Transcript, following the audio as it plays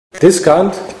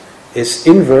Discount is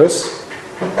inverse,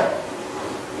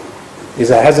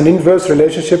 has an inverse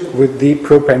relationship with the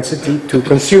propensity to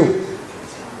consume,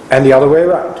 and the other way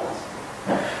around.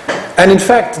 And in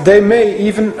fact, they may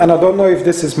even, and I don't know if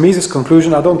this is Mises'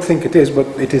 conclusion, I don't think it is, but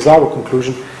it is our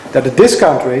conclusion, that the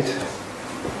discount rate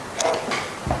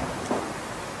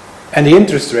and the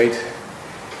interest rate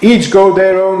each go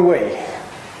their own way.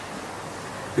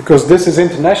 Because this is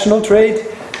international trade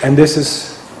and this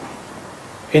is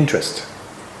interest,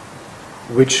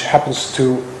 which happens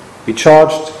to be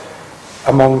charged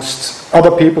amongst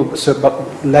other people,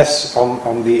 but less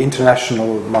on the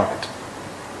international market.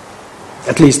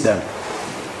 At least then.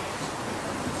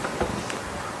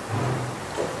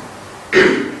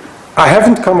 I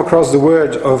haven't come across the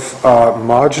word of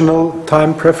marginal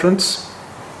time preference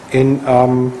in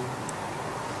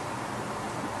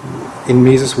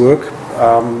Mises' work.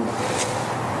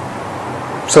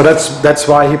 So that's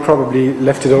why he probably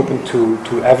left it open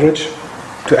to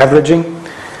averaging.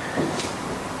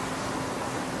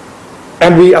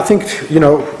 And I think,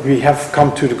 we have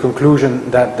come to the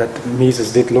conclusion that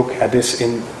Mises did look at this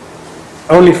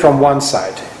only from one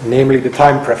side, namely the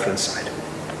time preference side.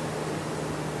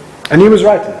 And he was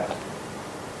right in that,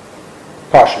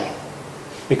 partially,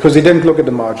 because he didn't look at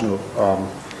the marginal.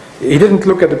 He didn't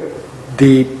look at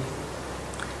the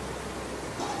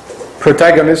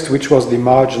protagonist, which was the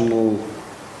marginal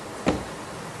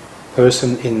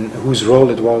person in whose role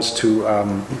it was to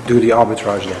do the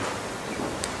arbitrage there.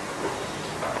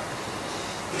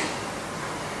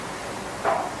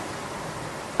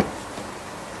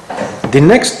 The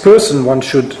next person one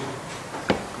should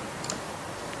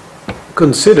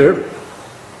consider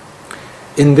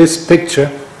in this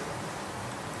picture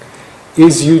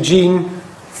is Eugene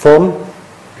von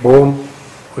Bohm,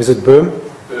 or is it Bohm?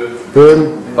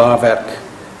 Böhm-Bawerk.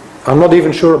 I'm not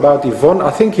even sure about the von. I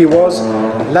think he was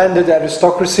landed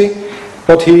aristocracy,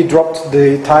 but he dropped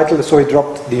the title, so he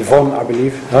dropped the von, I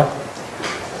believe. Huh?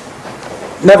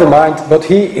 Never mind, but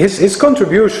his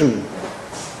contribution.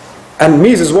 And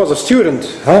Mises was a student,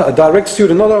 a direct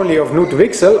student, not only of Knut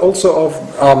Wicksell, also of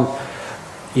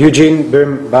Eugene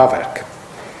Böhm-Bawerk.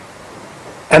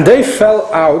 And they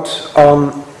fell out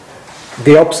on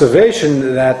the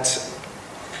observation that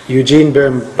Eugene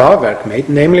Böhm-Bawerk made,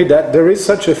 namely that there is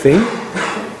such a thing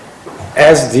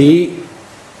as the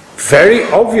very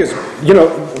obvious,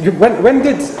 when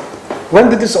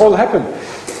did this all happen?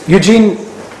 Eugene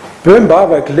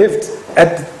Böhm-Bawerk lived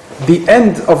at the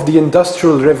end of the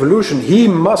Industrial Revolution. He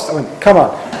must, come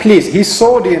on, please, he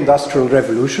saw the Industrial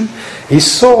Revolution, he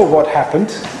saw what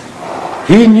happened,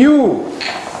 he knew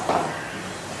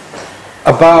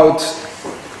about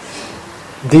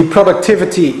the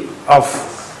productivity of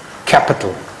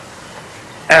capital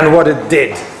and what it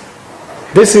did.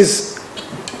 This is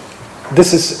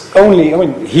only,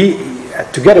 he,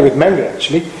 together with Menger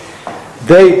actually,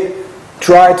 they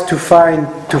tried to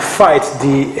fight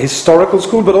the historical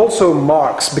school, but also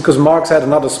Marx, because Marx had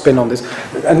another spin on this.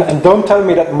 And don't tell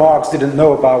me that Marx didn't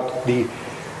know about the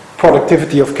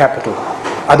productivity of capital.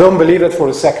 I don't believe that for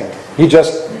a second. He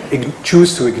just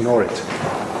chose to ignore it.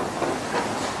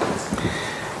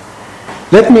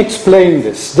 Let me explain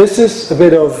this. This is a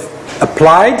bit of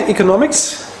applied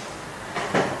economics,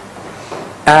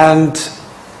 and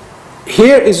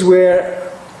here is where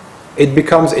it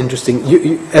becomes interesting.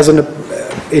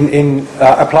 In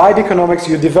applied economics,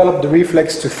 you develop the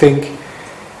reflex to think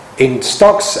in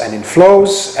stocks and in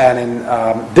flows and in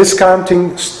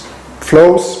discounting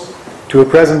flows to a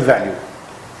present value.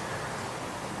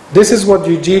 This is what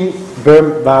Eugene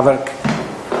Böhm-Bawerk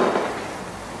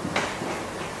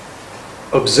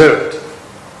observed.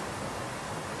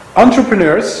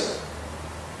 Entrepreneurs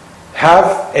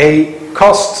have a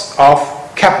cost of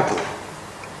capital.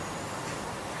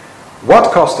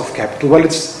 What cost of capital? Well,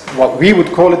 it's what we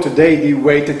would call it today the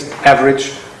weighted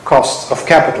average cost of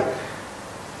capital.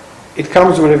 It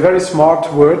comes with a very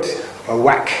smart word, a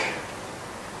WACC.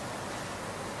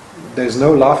 There's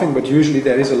no laughing, but usually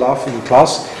there is a laugh in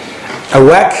class. A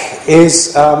WACC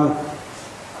is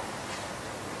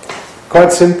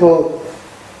quite simple.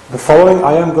 The following,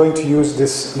 I am going to use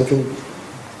this little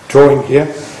drawing here.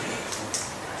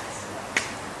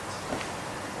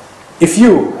 If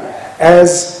you,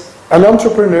 as an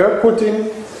entrepreneur, put in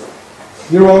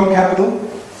your own capital,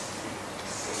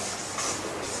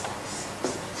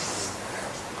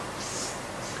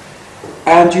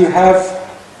 and you have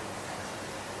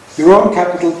your own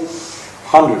capital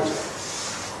 100.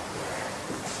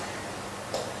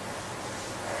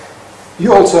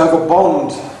 You also have a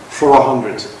bond for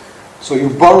 100. So you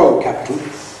borrow capital,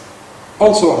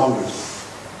 also 100.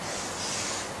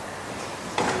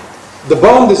 the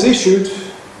bond is issued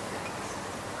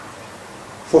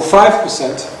for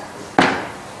 5%,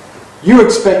 you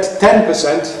expect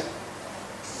 10%,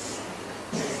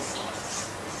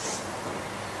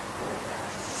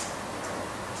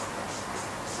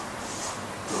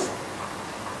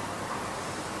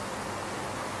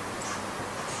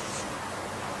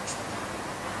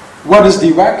 what is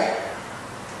the WACC?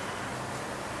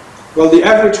 Well, the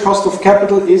average cost of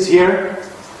capital is here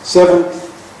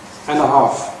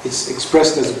 7.5. It's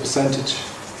expressed as a percentage.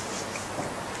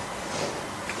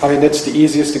 I mean, that's the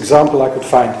easiest example I could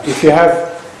find. If you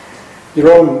have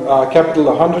your own capital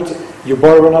 100, you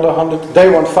borrow another 100,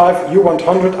 they want 5, you want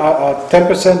 100,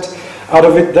 10% out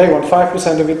of it, they want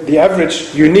 5% of it, the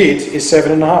average you need is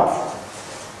 7.5.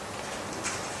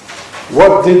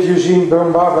 What did Eugene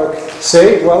Böhm-Bawerk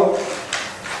say? Well,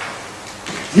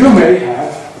 you may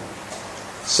have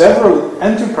several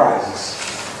enterprises,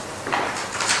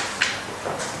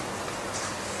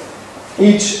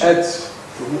 each at,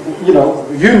 you know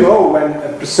when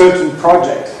a certain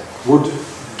project would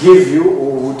give you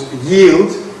or would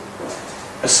yield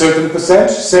a certain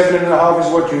percentage, 7.5 is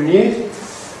what you need.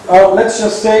 Let's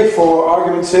just say, for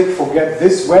argument's sake, forget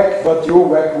this WACC, but your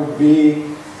WACC would be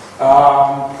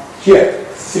here,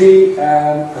 3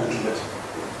 and a little bit.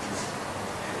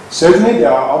 Certainly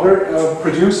there are other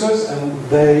producers and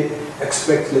they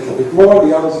expect a little bit more,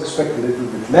 the others expect a little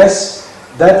bit less.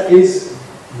 That is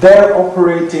their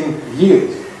operating yield.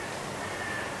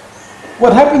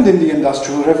 What happened in the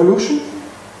Industrial Revolution?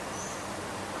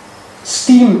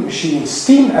 Steam machines,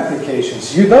 steam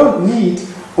applications. You don't need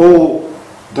all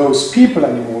those people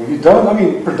anymore. You don't, I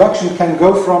mean, production can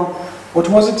go from, what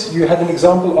was it? You had an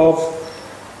example of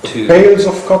bales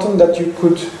of cotton that you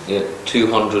could... Yeah,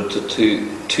 200 to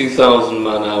 2,000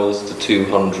 man-hours to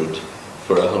 200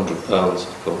 for 100 pounds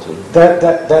of cotton.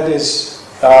 That is,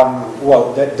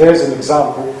 there's an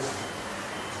example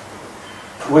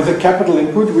with a capital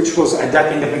input, which was,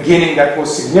 that in the beginning, that was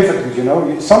significant,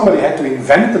 Somebody had to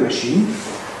invent the machine,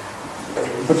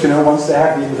 but once they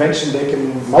have the invention, they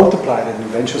can multiply that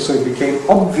invention, so it became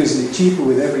obviously cheaper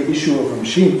with every issue of a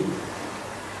machine.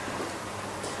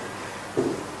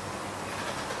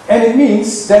 And it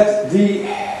means that the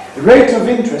rate of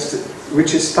interest,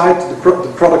 which is tied to the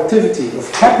productivity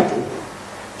of capital,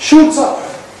 shoots up.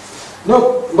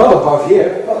 No, not above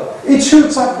here, it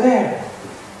shoots up there.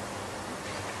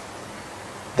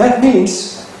 That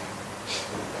means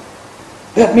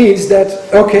that,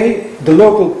 okay, the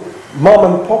local mom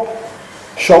and pop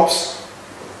shops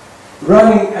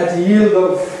running at a yield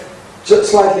of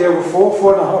just slightly over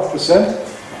 4.5%.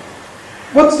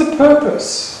 What's the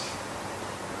purpose?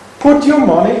 Put your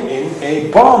money in a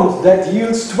bond that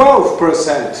yields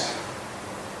 12%.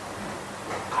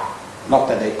 Not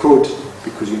that they could,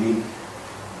 because you need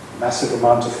massive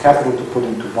amounts of capital to put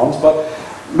into bonds, but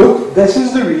look, this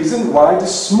is the reason why the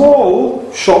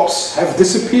small shops have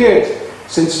disappeared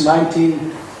since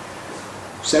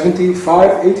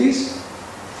 1975, 80s.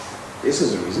 This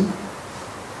is the reason.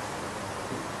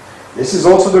 This is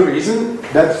also the reason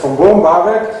that von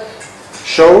Böhm-Bawerk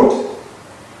showed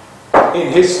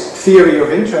in his theory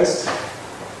of interest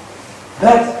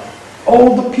that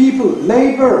all the people,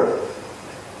 labor,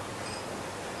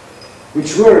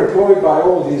 which were employed by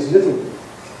all these little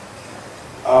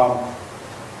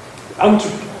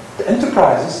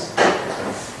enterprises,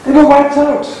 they were wiped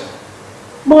out,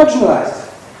 marginalized.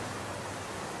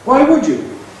 Why would you?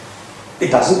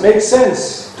 It doesn't make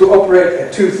sense to operate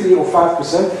at 2, 3 or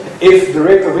 5% if the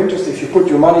rate of interest, if you put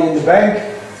your money in the bank,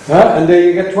 and there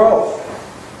you get 12.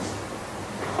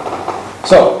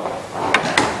 So,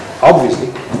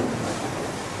 obviously,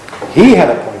 he had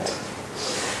a point.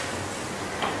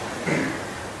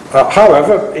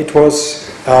 However, it was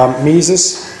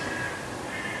Mises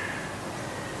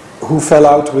who fell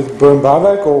out with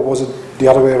Böhm-Bawerk, or was it the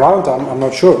other way around? I'm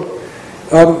not sure.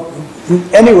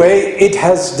 Anyway, it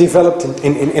has developed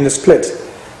in a split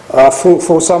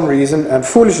for some reason, and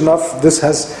foolish enough, this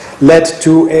has led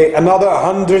to another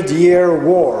 100-year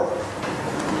war.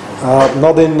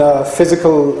 Not in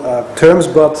physical terms,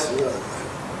 but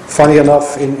funny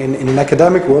enough, in an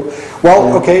academic world.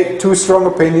 Well, okay, 2 strong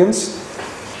opinions.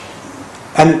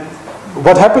 And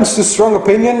what happens to strong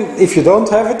opinion if you don't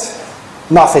have it?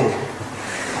 Nothing.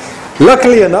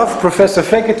 Luckily enough, Professor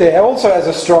Fekete also has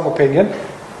a strong opinion,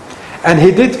 and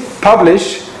he did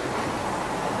publish,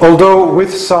 although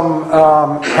with some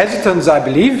hesitance, I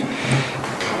believe,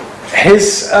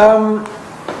 his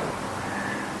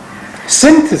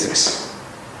synthesis.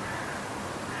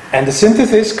 And the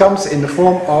synthesis comes in the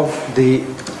form of the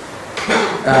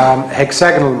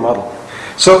hexagonal model.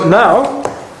 So now,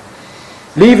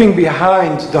 leaving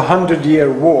behind the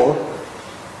 100-Year War,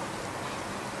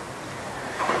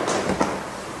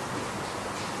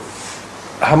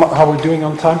 how are we doing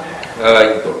on time?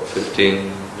 You've got 15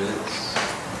 minutes.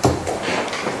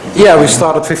 Yeah, we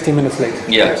started 15 minutes late.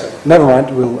 Yeah. Never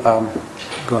mind, we'll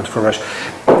go on for a rush.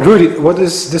 Rudy, what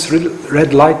does this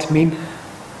red light mean?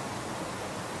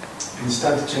 You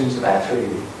start to change the battery.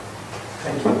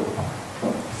 Thank you.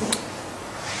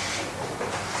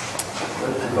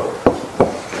 Where did it go?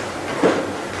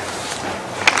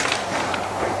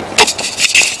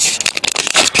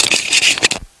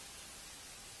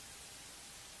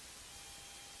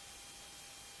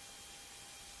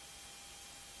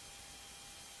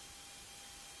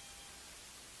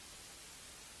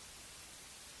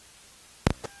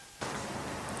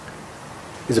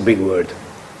 Is a big word.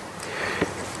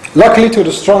 Luckily, to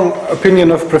the strong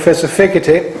opinion of Professor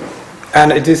Fekete,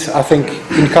 and it is, I think,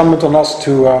 incumbent on us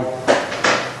to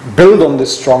build on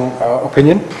this strong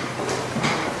opinion.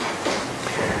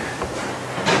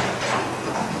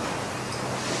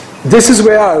 This is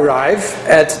where I arrive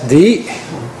at the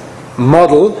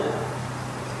model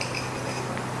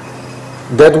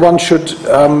that one should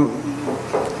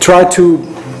try to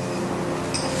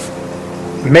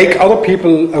make other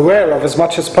people aware of as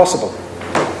much as possible.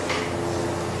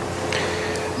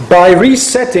 By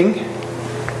resetting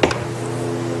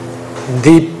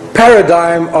the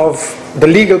paradigm of the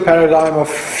legal paradigm of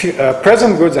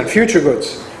present goods and future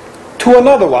goods to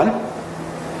another one,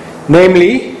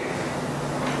 namely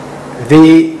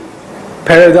the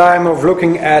paradigm of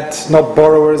looking at not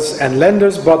borrowers and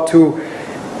lenders but to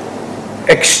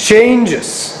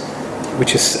exchanges,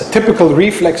 which is a typical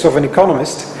reflex of an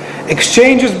economist,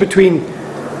 exchanges between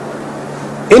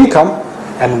income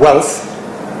and wealth,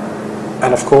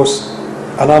 and of course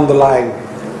an underlying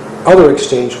other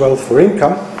exchange, wealth for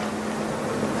income,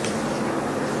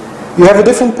 you have a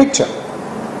different picture.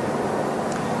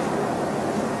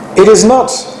 It is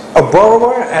not a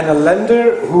borrower and a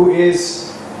lender who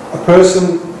is a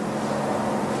person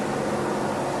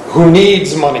who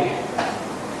needs money.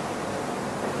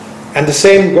 And the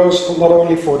same goes for not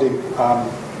only for the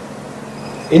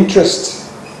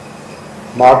interest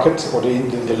market or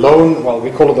the loan, well, we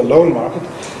call it the loan market.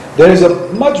 There is a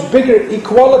much bigger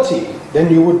equality than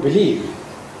you would believe.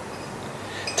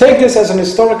 Take this as an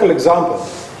historical example.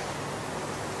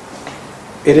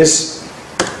 It is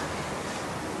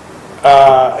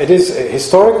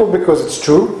historical because it's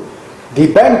true. The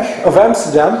Bank of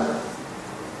Amsterdam,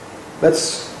 that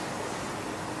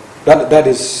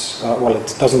is, well,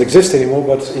 it doesn't exist anymore,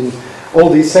 but in all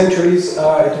these centuries,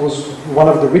 it was one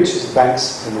of the richest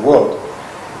banks in the world.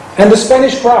 And the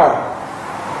Spanish crown.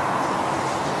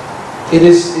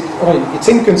 It's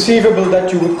inconceivable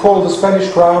that you would call the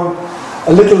Spanish crown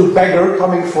a little beggar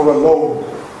coming for a loan.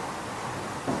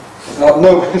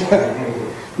 No,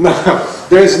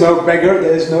 there is no beggar,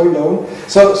 there is no loan.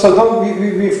 So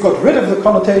we've got rid of the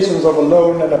connotations of a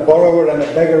loan and a borrower and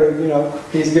a beggar,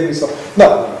 he's giving some.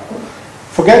 No,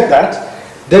 forget that.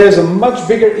 There is a much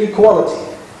bigger equality.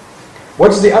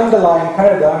 What's the underlying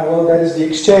paradigm? Well, that is the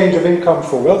exchange of income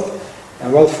for wealth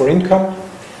and wealth for income.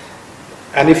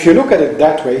 And if you look at it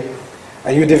that way,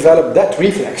 and you develop that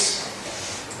reflex,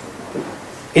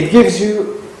 it gives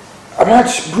you a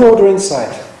much broader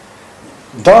insight,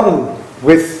 done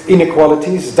with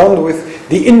inequalities, done with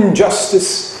the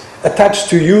injustice attached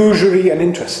to usury and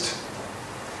interest.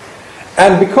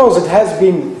 And because it has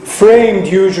been framed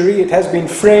usury, it has been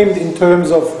framed in terms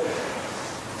of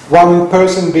one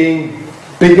person being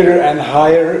bigger and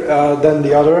higher than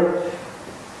the other,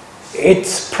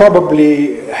 it's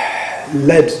probably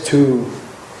led to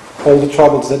all the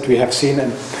troubles that we have seen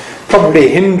and probably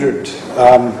hindered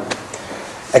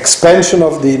expansion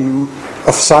of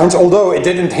science, although it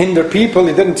didn't hinder people,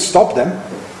 it didn't stop them.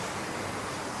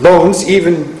 Loans,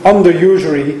 even under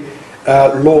usury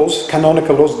laws,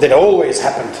 canonical laws, that always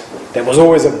happened. There was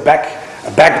always a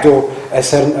backdoor,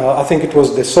 as I think it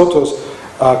was De Soto's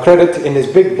credit in his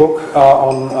big book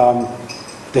on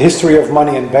the history of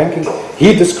money and banking.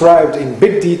 He described in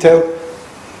big detail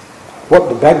what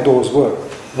the backdoors were,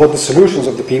 what the solutions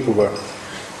of the people were.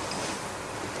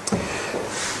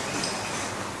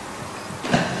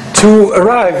 To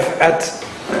arrive at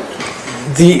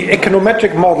the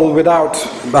econometric model without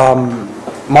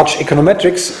much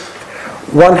econometrics,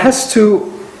 one has to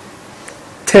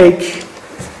take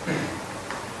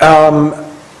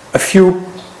a few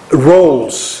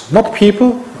roles, not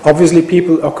people. Obviously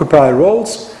people occupy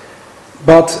roles,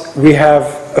 but we have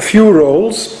a few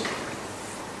roles.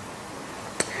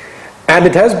 And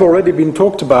it has already been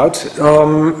talked about,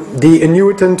 the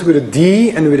annuitant with a D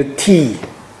and with a T.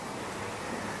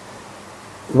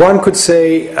 one could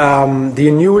say the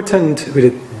annuitant with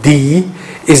a D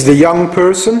is the young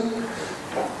person,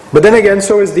 but then again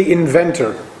so is the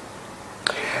inventor.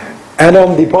 And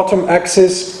on the bottom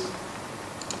axis,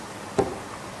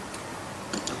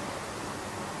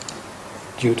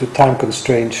 due to time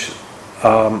constraints,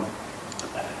 I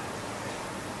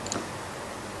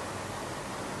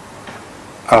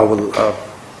will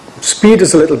speed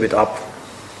this a little bit up.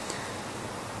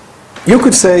 You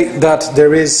could say that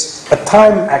there is a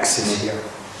time axis here.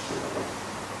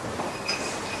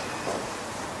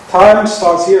 Time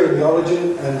starts here in the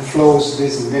origin and flows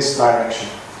in this direction.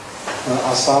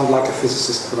 I sound like a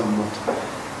physicist, but I'm not.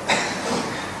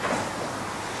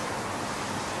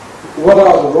 What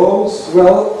are the roles?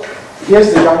 Well,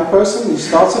 here's the young person. He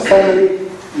starts a family.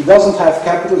 He doesn't have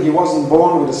capital. He wasn't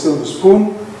born with a silver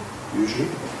spoon, usually.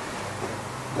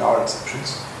 There are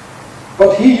exceptions.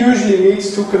 But he usually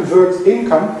needs to convert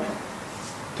income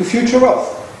to future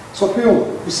wealth. That's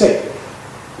what we say.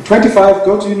 At 25,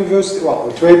 go to university. Well,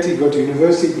 at 20, go to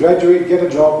university, graduate, get a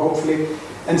job, hopefully,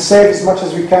 and save as much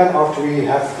as we can after we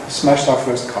have smashed our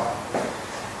first car.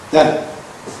 Then,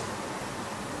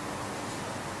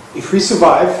 if we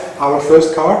survive our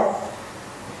first car,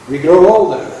 we grow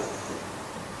older.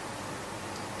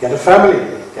 Get a family,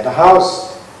 get a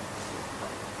house,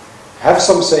 have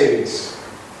some savings.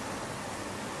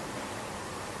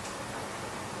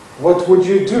 What would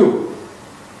you do?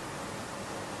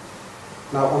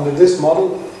 Now, under this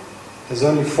model, there's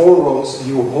only 4 rows.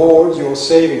 You hoard your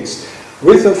savings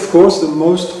with, of course, the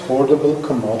most hoardable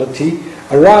commodity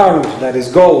around, that is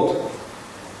gold.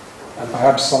 And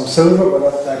perhaps some silver,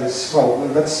 but that is, well,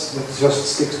 let's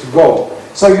just stick to gold.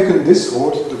 So you can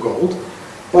dishoard the gold.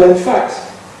 But in fact,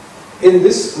 in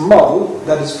this model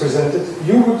that is presented,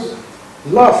 you would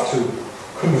love to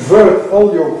convert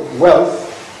all your wealth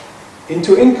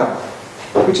into income,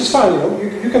 which is fine.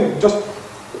 You can just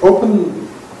open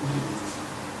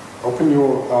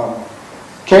your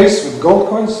case with gold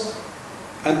coins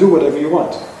and do whatever you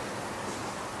want.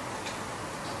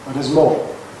 But there's more.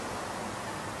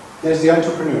 There's the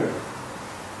entrepreneur.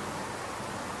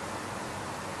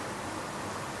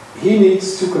 He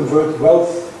needs to convert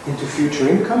wealth into future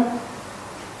income.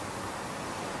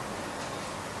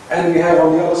 And we have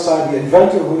on the other side the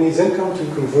inventor who needs income to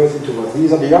convert into wealth.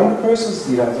 These are the younger persons,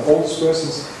 these are the oldest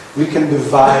persons. We can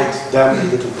divide them a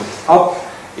little bit up.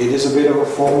 It is a bit of a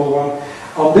formal one.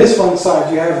 On this one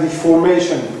side you have the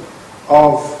formation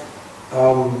of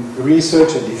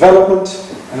research and development,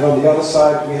 and on the other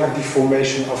side we have the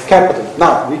formation of capital.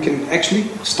 Now we can actually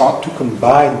start to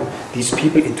combine these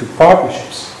people into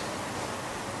partnerships.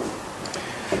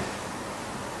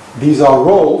 These are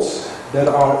roles that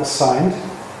are assigned.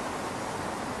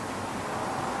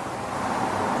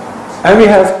 And we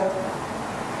have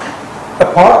a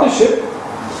partnership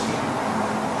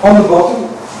on the bottom,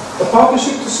 a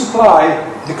partnership to supply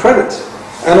the credit.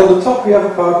 And on the top we have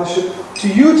a partnership to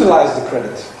utilize the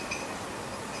credit.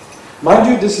 Mind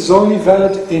you, this is only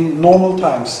valid in normal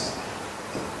times.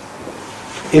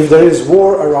 If there is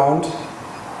war around,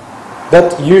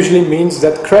 that usually means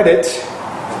that credit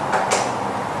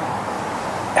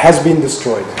has been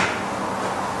destroyed.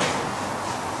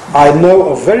 I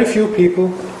know of very few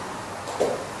people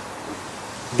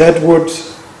that would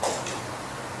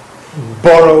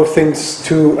borrow things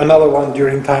to another one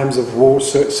during times of war,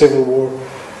 civil war,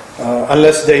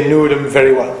 unless they knew them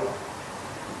very well.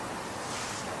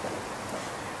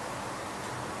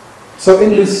 So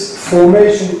in this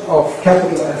formation of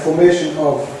capital and formation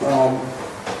of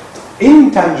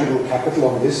intangible capital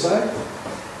on this side,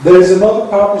 there is another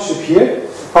partnership here,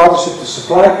 a partnership to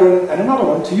supply credit, and another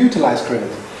one to utilize credit.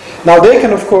 Now they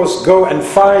can of course go and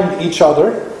find each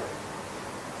other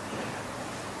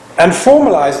and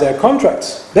formalize their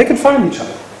contracts. They can find each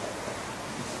other.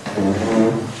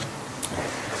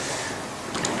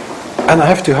 And I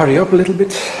have to hurry up a little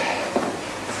bit.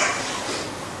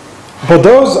 But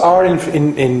those are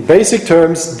in basic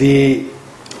terms the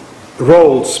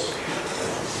roles.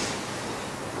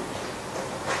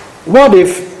 What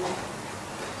if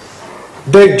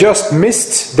they just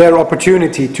missed their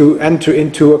opportunity to enter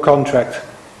into a contract?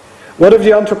 What if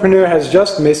the entrepreneur has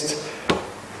just missed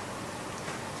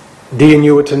the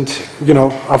annuitant, I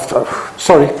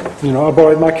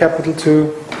borrowed my capital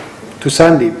to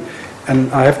Sandeep,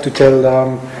 and I have to tell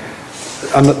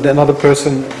another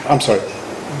person, I'm sorry.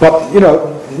 But,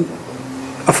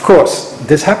 of course,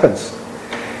 this happens.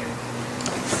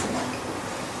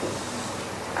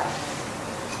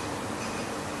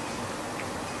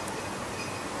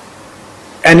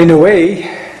 And in a way,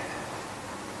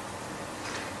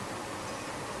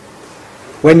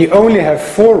 when you only have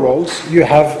 4 roles, you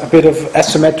have a bit of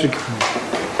asymmetric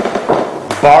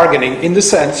bargaining, in the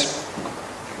sense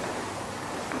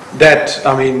that,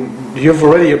 I mean, you've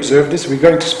already observed this, we're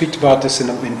going to speak about this in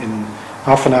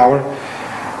half an hour,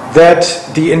 that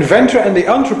the inventor and the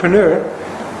entrepreneur,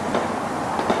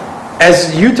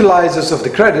 as utilizers of the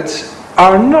credits,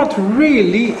 are not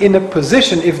really in a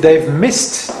position, if they've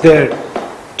missed their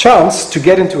chance to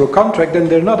get into a contract, then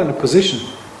they're not in a position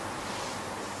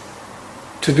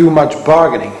to do much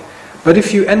bargaining. But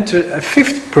if you enter a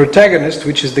 5th protagonist,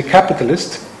 which is the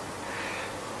capitalist,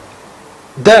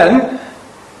 then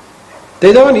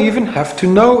they don't even have to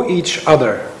know each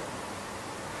other.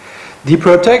 The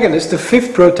protagonist, the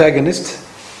 5th protagonist,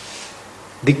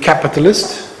 the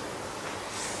capitalist,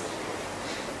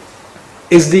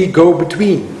 is the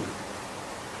go-between.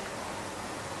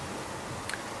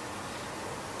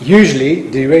 Usually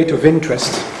the rate of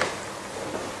interest,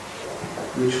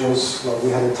 which was, well, we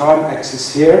had a time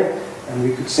axis here, and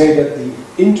we could say that the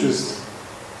interest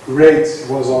rate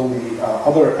was on the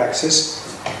other axis.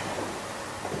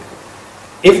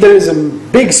 If there is a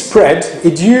big spread,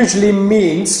 it usually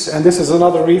means, and this is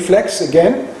another reflex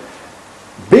again,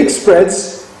 big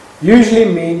spreads usually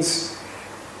means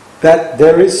that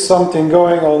there is something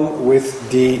going on with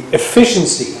the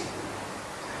efficiency.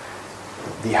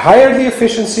 The higher the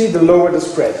efficiency, the lower the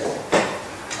spread.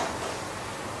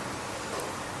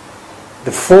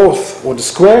 The 4th, or the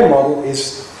square model,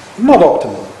 is not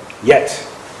optimal yet.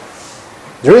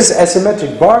 There is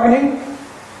asymmetric bargaining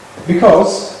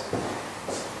because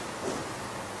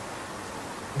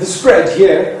the spread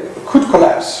here could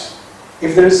collapse.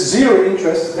 If there is 0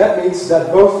 interest, that means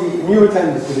that both the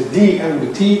annuitant with the D and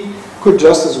the T could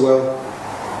just as well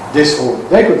disown.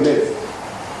 They could live.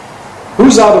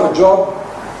 Who's out of a job?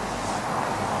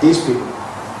 These people.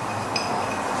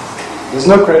 There's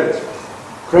no credit.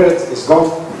 Credit is gone.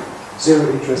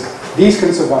 0 interest. These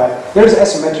can survive. There is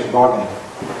asymmetric bargaining.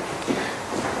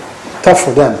 Tough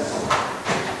for them.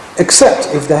 Except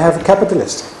if they have a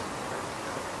capitalist.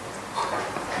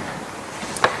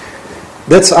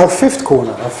 That's our 5th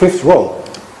corner, our 5th role.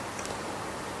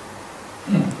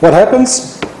 What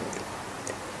happens?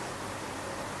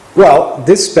 Well,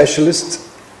 this specialist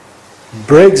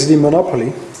breaks the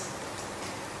monopoly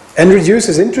and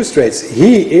reduces interest rates.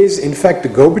 He is, in fact, the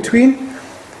go-between,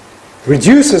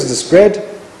 reduces the spread,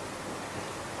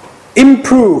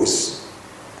 improves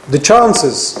the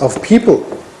chances of people,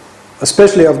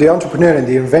 especially of the entrepreneur and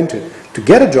the inventor, to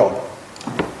get a job.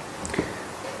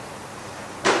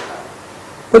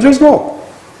 But there's more.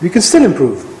 We can still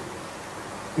improve.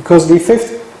 Because the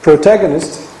 5th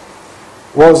protagonist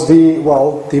was the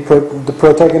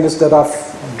protagonist that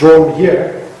I've drawn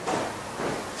here.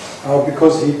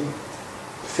 Because he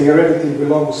theoretically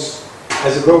belongs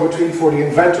as a go-between for the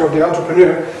inventor or the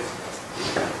entrepreneur.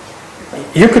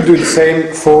 You could do the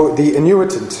same for the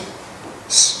annuitant.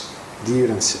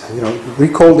 We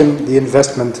call him the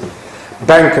investment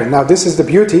banker. Now this is the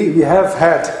beauty. We have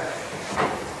had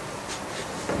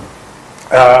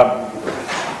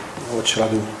what shall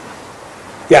I do?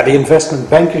 Yeah, the investment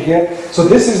banker here. So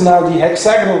this is now the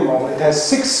hexagonal model. It has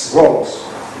 6 rows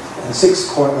and 6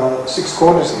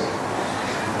 corners here.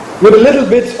 With a little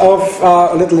bit of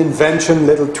a little invention,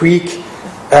 little tweak.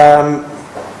 The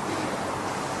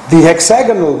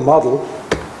hexagonal model,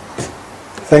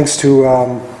 thanks to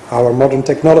our modern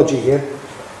technology here,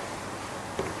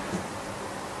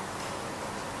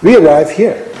 we arrive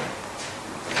here.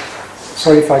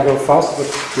 Sorry if I go fast, but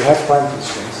you have time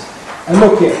constraints. And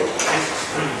look here.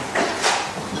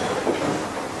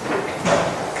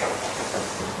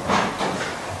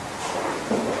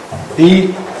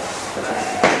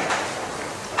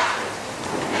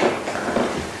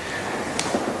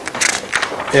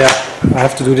 I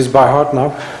have to do this by heart now.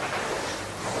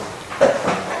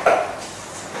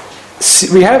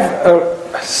 We have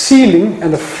a ceiling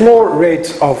and a floor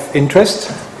rate of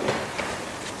interest.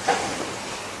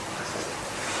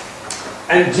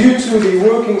 And due to the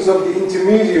workings of the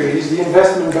intermediaries, the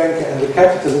investment banker and the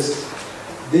capitalist,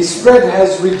 the spread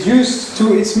has reduced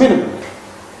to its minimum.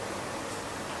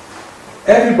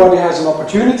 Everybody has an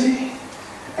opportunity,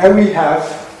 and we have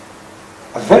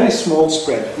a very small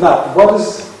spread. Now,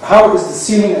 how is the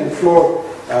ceiling and the floor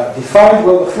defined?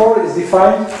 Well, the floor is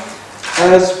defined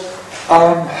as,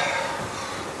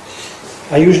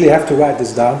 I usually have to write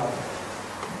this down,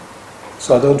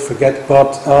 so I don't forget,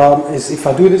 but if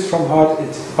I do this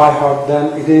by heart,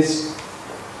 then it is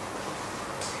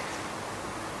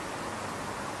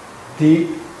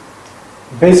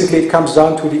basically it comes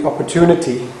down to the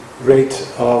opportunity rate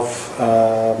of,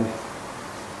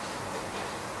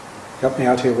 help me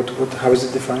out here, how is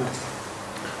it defined?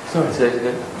 Sorry, say it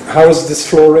again. How is this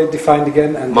flow rate defined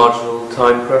again? And Marginal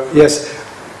time preference? yes,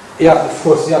 yeah, of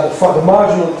course, yeah, the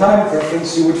marginal time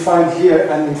preference you would find here,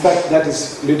 and in fact that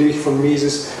is Ludwig von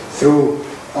Mises through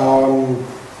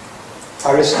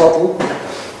Aristotle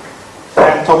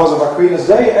and Thomas of Aquinas.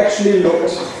 They actually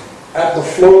looked at the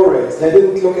flow rate. They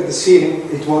didn't look at the ceiling.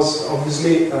 It was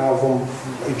obviously from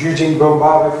Eugene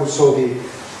Bombave who saw the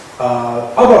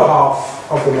other half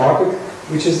of the market,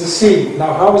 which is the ceiling.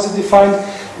 Now, how is it defined?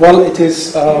 Well, it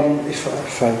is,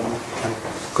 if I'm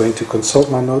going to consult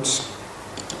my notes.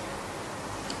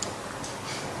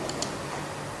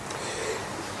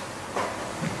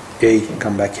 Okay,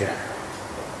 come back here.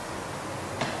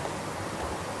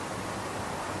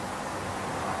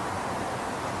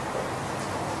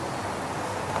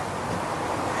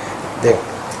 There.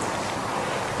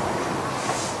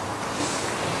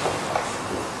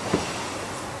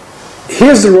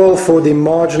 Here's the role for the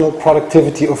marginal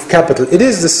productivity of capital. It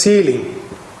is the ceiling.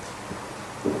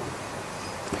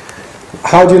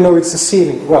 How do you know it's the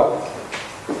ceiling? Well,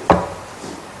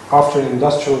 after the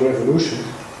Industrial Revolution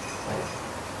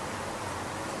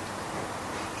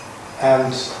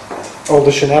and all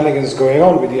the shenanigans going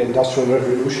on with the Industrial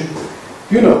Revolution,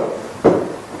 you know,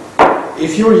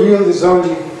 if your yield is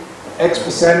only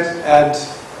X% and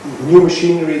new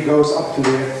machinery goes up to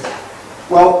there,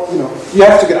 well, you know, you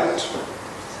have to get out.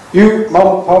 You,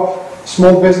 mom and pop,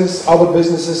 small business, other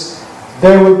businesses,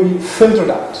 they will be filtered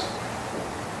out.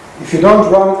 If you don't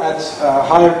run at a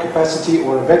higher capacity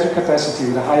or a better capacity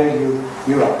with a higher yield,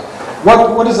 you're out.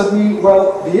 What does that mean?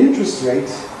 Well, the interest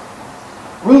rate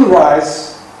will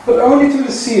rise, but only to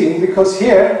the ceiling, because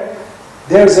here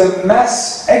there's a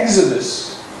mass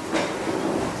exodus.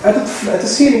 At the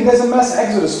ceiling, there's a mass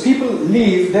exodus. People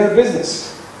leave their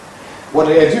business. What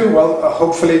do they do? Well,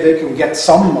 hopefully they can get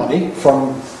some money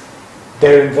from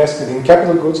their investment in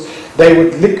capital goods. They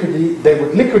would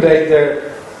liquidate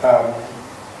their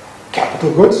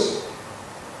capital goods,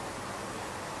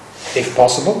 if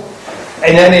possible.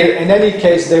 In any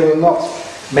case, they will not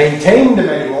maintain them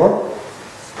anymore.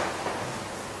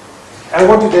 And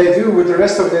what do they do with the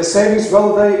rest of their savings?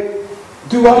 Well, they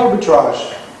do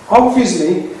arbitrage.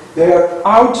 Obviously, they are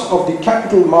out of the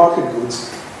capital market goods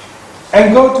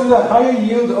and go to the higher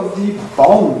yield of the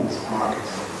bond market.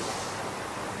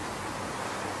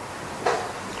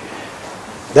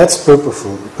 That's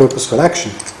purposeful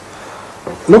action.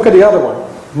 Look at the other one,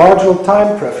 marginal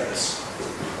time preference.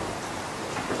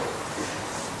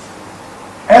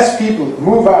 As people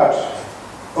move out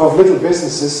of little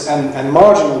businesses and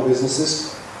marginal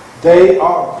businesses, they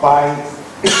are buying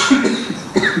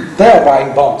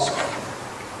bonds.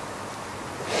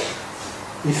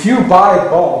 If you buy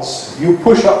bonds, you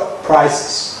push up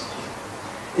prices.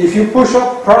 If you push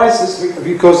up prices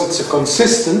because it's a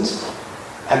consistent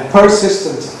and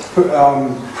persistent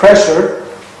pressure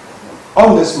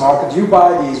on this market, you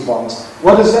buy these bonds.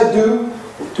 What does that do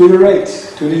to the rate,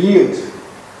 to the yield?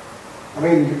 I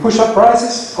mean, you push up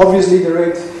prices, obviously the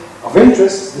rate of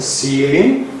interest, the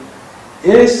ceiling,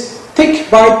 is tick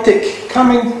by tick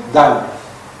coming down.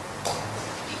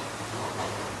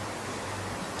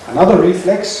 Another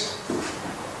reflex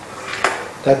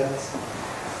that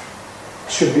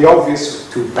should be obvious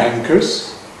to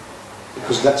bankers,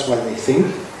 because that's what they think,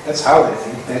 that's how they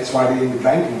think, that's why they're in the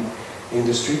banking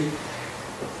industry.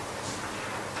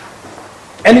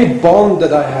 Any bond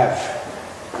that I have,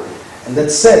 and that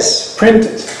says,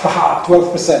 printed, haha,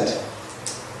 12%,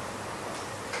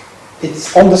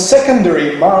 it's on the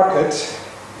secondary market,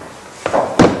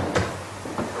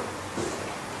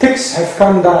 ticks have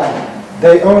come down.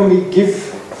 They only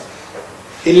give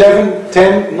 11,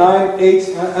 10, 9, 8,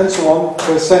 and so on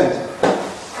percent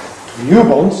to new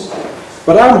bonds.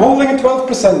 But I'm holding a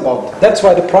 12% bond. That's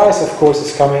why the price, of course,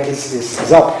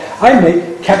 is up. I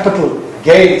make capital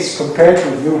gains compared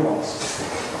to new bonds.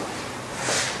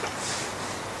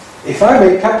 If I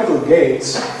make capital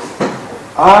gains,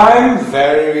 I'm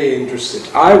very interested.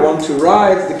 I want to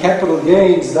ride the capital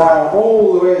gains down,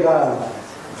 all the way down.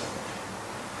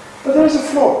 But there's a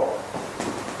floor.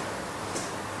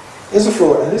 There's a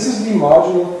floor, and this is the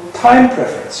marginal time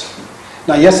preference.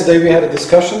 Now, yesterday we had a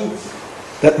discussion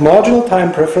that marginal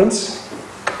time preference,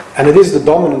 and it is the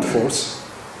dominant force,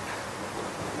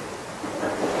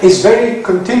 is very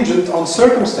contingent on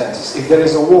circumstances. If there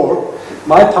is a war,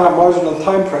 my marginal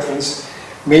time preference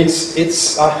means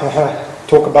it's,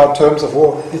 talk about terms of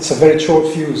war, it's a very short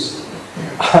fuse.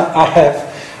 I have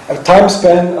a time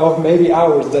span of maybe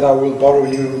hours that I will borrow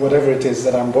you whatever it is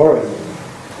that I'm borrowing.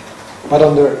 But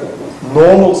under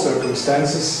normal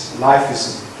circumstances, life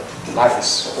is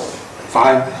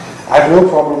fine. I have no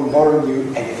problem borrowing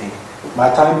you anything. My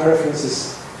time preference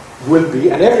is will be,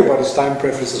 and everybody's time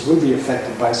preferences will be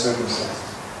affected by circumstances.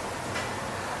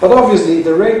 But obviously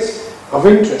the rate of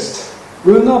interest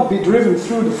will not be driven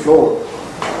through the floor.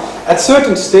 At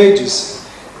certain stages,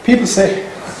 people say,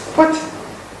 what?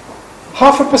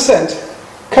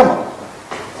 0.5%? Come on.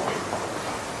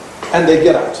 And they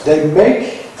get out.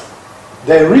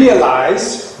 They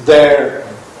realize their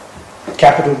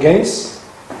capital gains.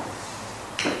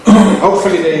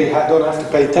 Hopefully they don't have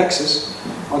to pay taxes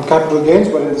on capital gains,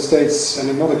 but in the States and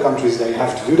in other countries they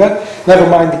have to do that. Never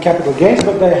mind the capital gains,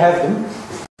 but they have them.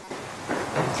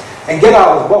 And get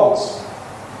out of bonds.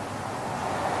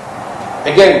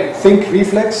 Again, think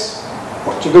reflex.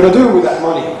 What you're going to do with that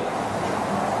money?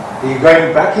 Are you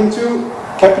going back into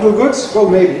capital goods? Well,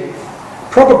 maybe.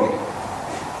 Probably.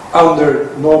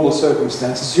 Under normal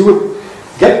circumstances. You would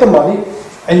get the money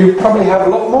and you probably have a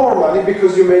lot more money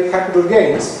because you made capital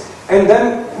gains. And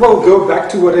then, well, go back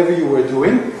to whatever you were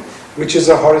doing, which is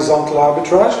a horizontal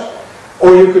arbitrage.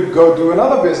 Or you could go do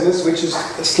another business, which is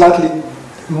a slightly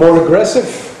more aggressive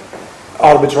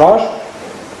arbitrage.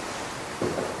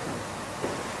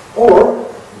 Or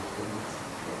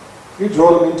you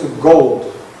draw them into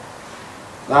gold.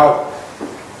 Now,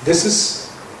 this is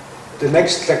the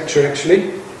next lecture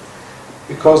actually,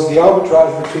 because the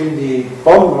arbitrage between the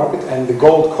bond market and the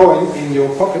gold coin in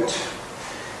your pocket,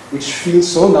 which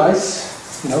feels so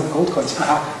nice, gold coins,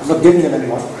 I'm not giving them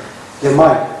anymore, they're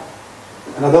mine,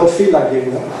 and I don't feel like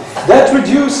giving them. That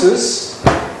reduces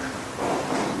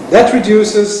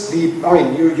the,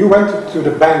 you went to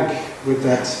the bank with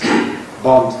that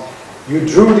bond, you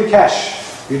drew the cash,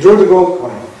 you drew the gold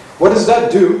coin. What does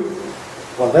that do?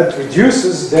 Well, that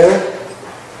reduces their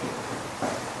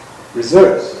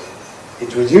reserves.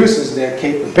 It reduces their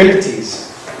capabilities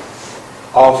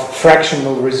of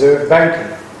fractional reserve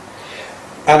banking.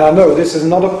 And I know this is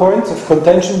another point of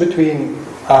contention between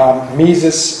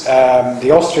Mises,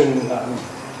 the Austrian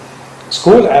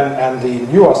school, and the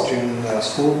New Austrian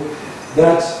school,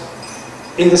 that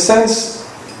in the sense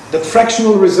that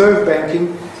fractional reserve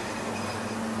banking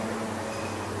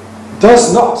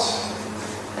does not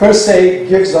per se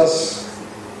gives us,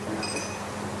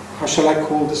 how shall I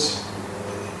call this,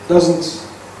 doesn't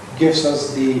gives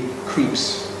us the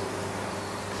creeps.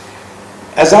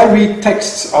 As I read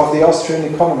texts of the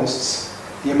Austrian economists,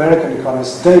 the American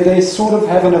economists, they sort of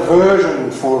have an aversion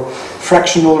for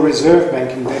fractional reserve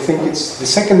banking. They think it's the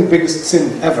second biggest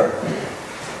sin ever.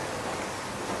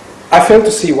 I fail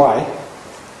to see why.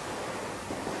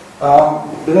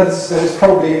 But that is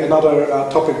probably another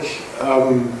topic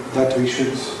that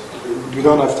we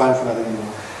don't have time for that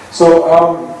anymore. So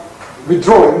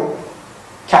withdrawing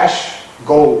cash,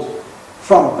 gold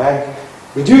from a bank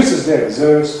reduces their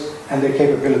reserves and their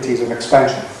capabilities of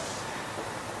expansion.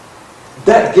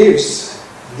 That gives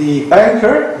the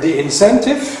banker the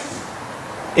incentive,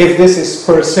 if this is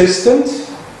persistent,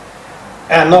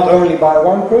 and not only by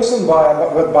one person,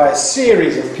 but by a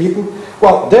series of people.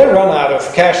 Well, they run out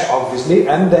of cash, obviously,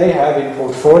 and they have in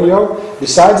portfolio,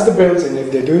 besides the bills, and if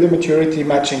they do the maturity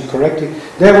matching correctly,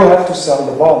 they will have to sell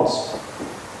the bonds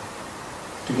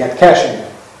to get cash in.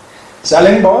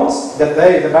 Selling bonds that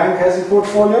the bank has in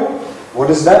portfolio, what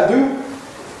does that do?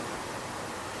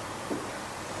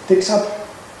 Ticks up.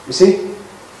 You see?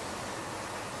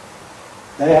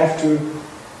 They have to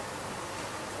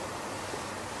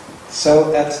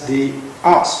sell at the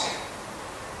ask.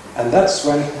 And that's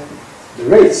when the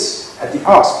rates at the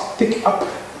ask tick up.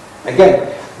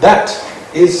 Again, that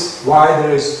is why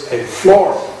there is a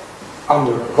floor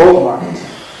under a gold market.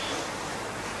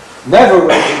 Never will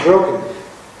be broken.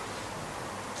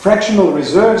 Fractional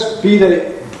reserves,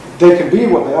 they can be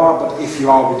what they are, but if you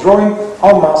are withdrawing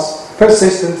en masse,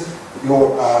 persistent,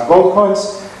 your gold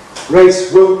coins,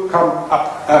 rates will come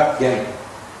up again.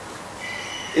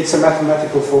 It's a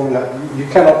mathematical formula. You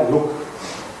cannot look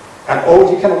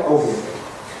and you cannot overlook it.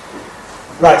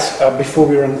 Right, before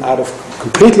we run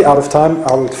completely out of time,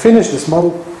 I will finish this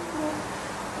model.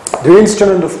 The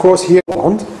instrument, of course, here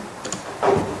bond.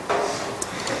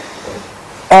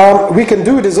 We can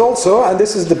do this also, and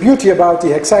this is the beauty about the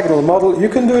hexagonal model. You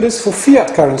can do this for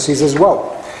fiat currencies as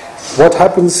well. What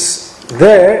happens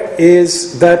there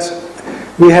is that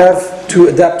we have to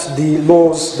adapt the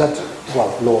laws that,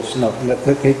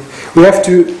 we have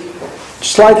to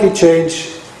slightly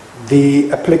change the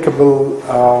applicable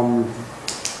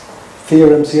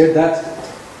theorems here, that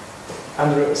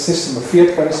under a system of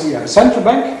fiat currency you have a central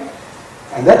bank,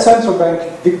 and that central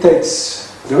bank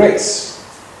dictates the rates.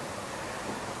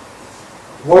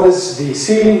 What is the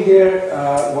ceiling here?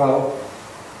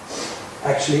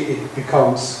 Actually it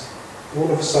becomes all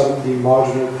of a sudden the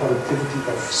marginal productivity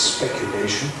of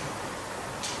speculation.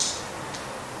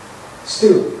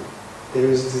 still there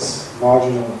is this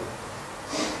marginal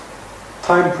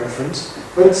time preference,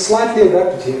 but it's slightly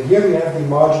adapted here. Here we have the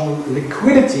marginal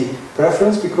liquidity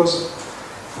preference because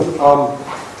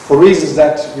for reasons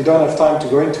that we don't have time to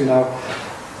go into now,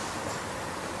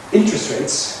 interest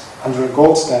rates under a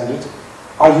gold standard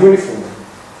are uniform,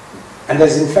 and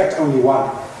there's in fact only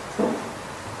one.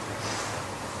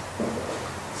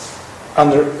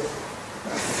 Under a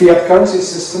fiat currency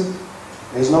system,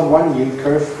 there's not one yield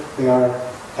curve, there are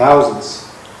thousands.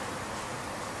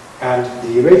 And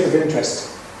the rate of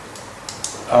interest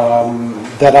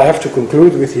that I have to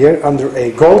conclude with here under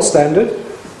a gold standard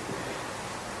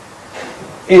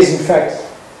is in fact,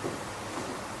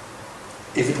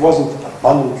 if it wasn't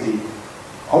abundantly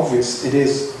obvious, it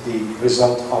is the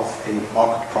result of a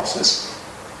market process.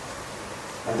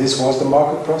 And this was the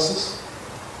market process.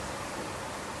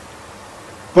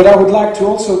 But I would like to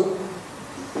also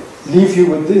leave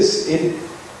you with this.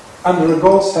 Under a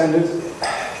gold standard,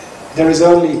 there is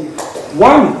only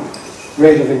one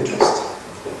rate of interest.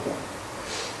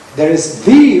 There is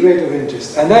the rate of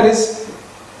interest, and that is,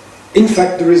 in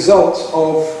fact, the result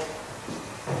of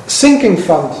sinking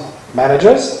fund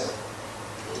managers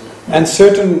and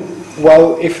certain,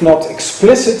 well, if not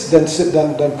explicit, then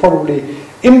probably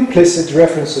implicit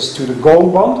references to the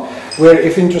gold bond, where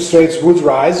if interest rates would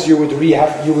rise, you would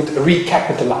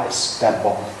recapitalize that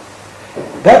bond.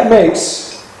 That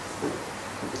makes,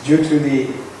 due to the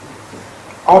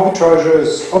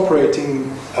arbitrageurs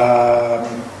operating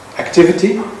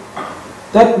activity,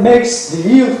 that makes the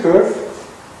yield curve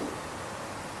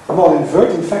not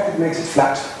invert. In fact, it makes it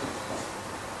flat.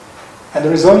 And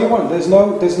there is only one. There's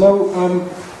no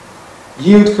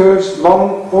yield curves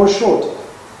long or short.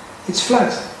 It's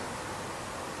flat.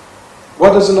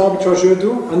 What does an arbitrageur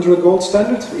do under a gold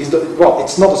standard? Well,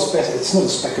 it's not a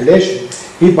speculation.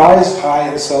 He buys high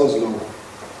and sells low.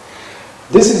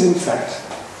 This is in fact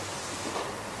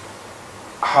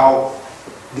how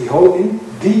the whole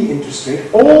interest rate,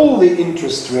 all the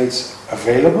interest rates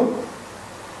available,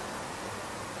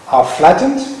 are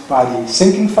flattened by the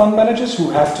sinking fund managers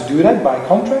who have to do that by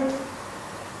contract,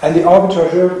 and the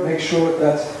arbitrageur makes sure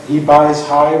that he buys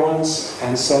high ones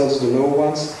and sells the low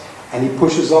ones, and he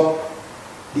pushes up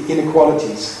the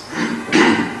inequalities.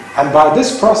 And by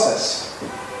this process,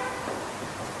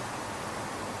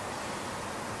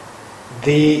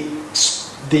 the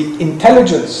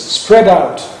intelligence spread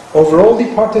out over all the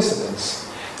participants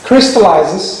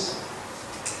crystallizes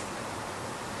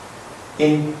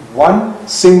in one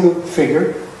single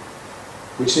figure,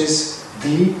 which is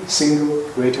the single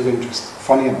rate of interest.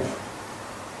 Funny enough.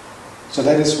 So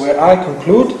that is where I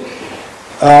conclude.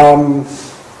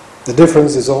 The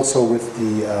difference is also with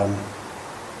the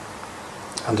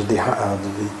under the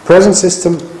present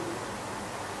system,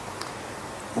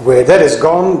 where that is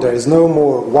gone. There is no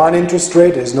more one interest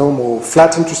rate. There is no more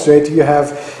flat interest rate. You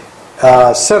have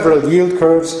several yield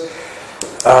curves.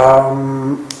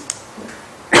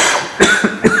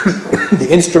 The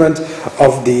instrument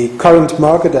of the current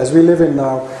market as we live in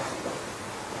now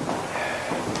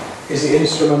is the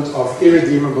instrument of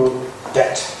irredeemable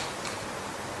debt.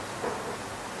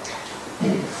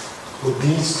 With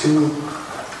these two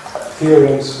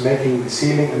theorems making the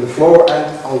ceiling and the floor,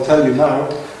 and I'll tell you now,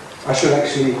 I should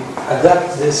actually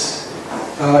adapt this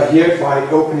here by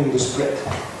opening the spread,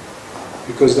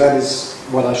 because that is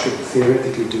what I should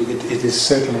theoretically do. It is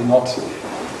certainly not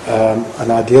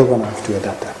an ideal one. I have to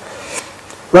adapt that.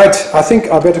 Right, I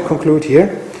think I better conclude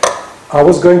here. I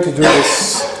was going to do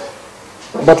this,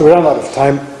 but we ran out of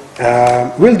time.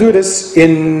 We'll do this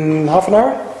in half an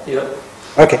hour? Yeah.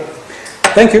 Okay.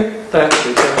 Thank you.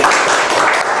 Thanks.